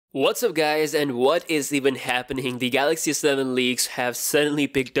What's up guys, and what is even happening? The Galaxy S11 leaks have suddenly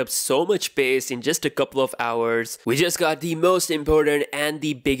picked up so much pace in just a couple of hours. We just got the most important and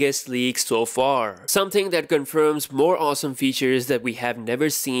the biggest leak so far. Something that confirms more awesome features that we have never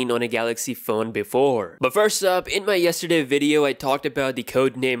seen on a Galaxy phone before. But first up, in my yesterday video I talked about the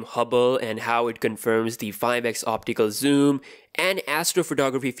codename Hubble and how it confirms the 5x optical zoom and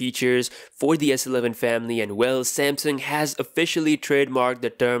astrophotography features for the S11 family, and well, Samsung has officially trademarked the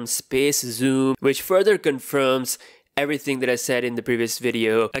term space zoom, which further confirms everything that I said in the previous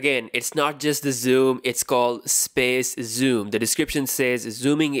video. Again, it's not just the zoom, it's called space zoom. The description says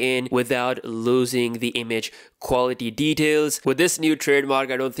zooming in without losing the image quality details. With this new trademark,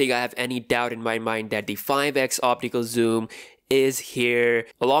 I don't think I have any doubt in my mind that the 5x optical zoom is here,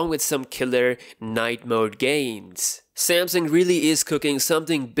 along with some killer night mode gains. Samsung really is cooking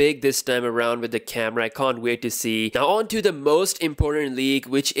something big this time around with the camera. I can't wait to see. Now on to the most important leak,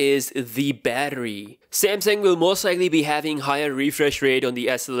 which is the battery. Samsung will most likely be having higher refresh rate on the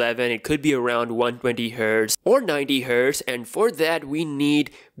S11. It could be around 120Hz or 90Hz, and for that we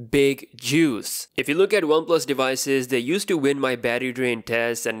need big juice. If you look at OnePlus devices, they used to win my battery drain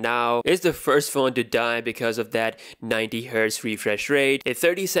test, and now it's the first phone to die because of that 90Hz refresh rate. A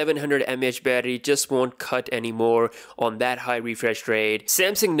 3700 mAh battery just won't cut anymore on that high refresh rate.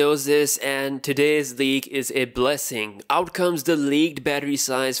 Samsung knows this, and today's leak is a blessing. Out comes the leaked battery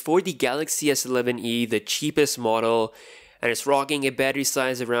size for the Galaxy S11e, the cheapest model, and it's rocking a battery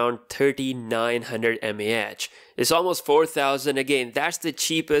size around 3900 mAh. It's almost 4,000. Again, that's the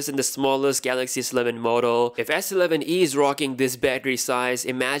cheapest and the smallest Galaxy S11 model. If S11e is rocking this battery size,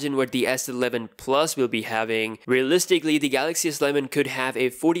 imagine what the S11 Plus will be having. Realistically, the Galaxy S11 could have a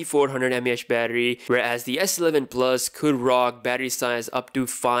 4400 mAh battery, whereas the S11 Plus could rock battery size up to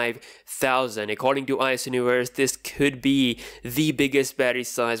 5,000. According to IS Universe, this could be the biggest battery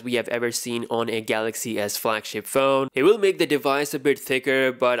size we have ever seen on a Galaxy S flagship phone. It will make the device a bit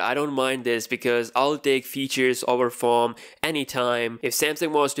thicker, but I don't mind this because I'll take features over form anytime. If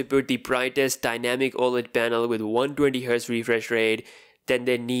Samsung wants to put the brightest dynamic OLED panel with 120Hz refresh rate, then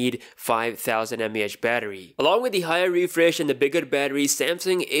they need 5000 mAh battery. Along with the higher refresh and the bigger battery,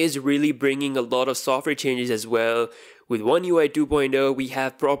 Samsung is really bringing a lot of software changes as well. With One UI 2.0, we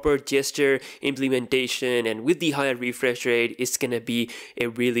have proper gesture implementation, and with the higher refresh rate, it's gonna be a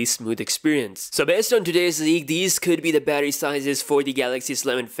really smooth experience. So based on today's leak, these could be the battery sizes for the Galaxy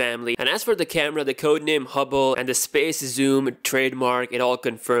S11 family. And as for the camera, the codename Hubble and the space zoom trademark, it all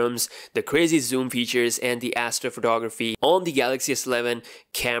confirms the crazy zoom features and the astrophotography on the Galaxy S11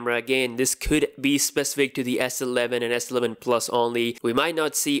 camera. Again, this could be specific to the S11 and S11 Plus only. We might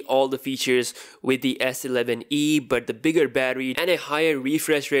not see all the features with the S11e, but the bigger battery and a higher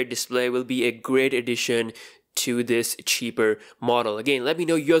refresh rate display will be a great addition to this cheaper model. Again, let me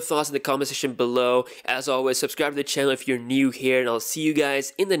know your thoughts in the comment section below. As always, subscribe to the channel if you're new here, and I'll see you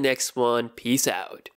guys in the next one. Peace out.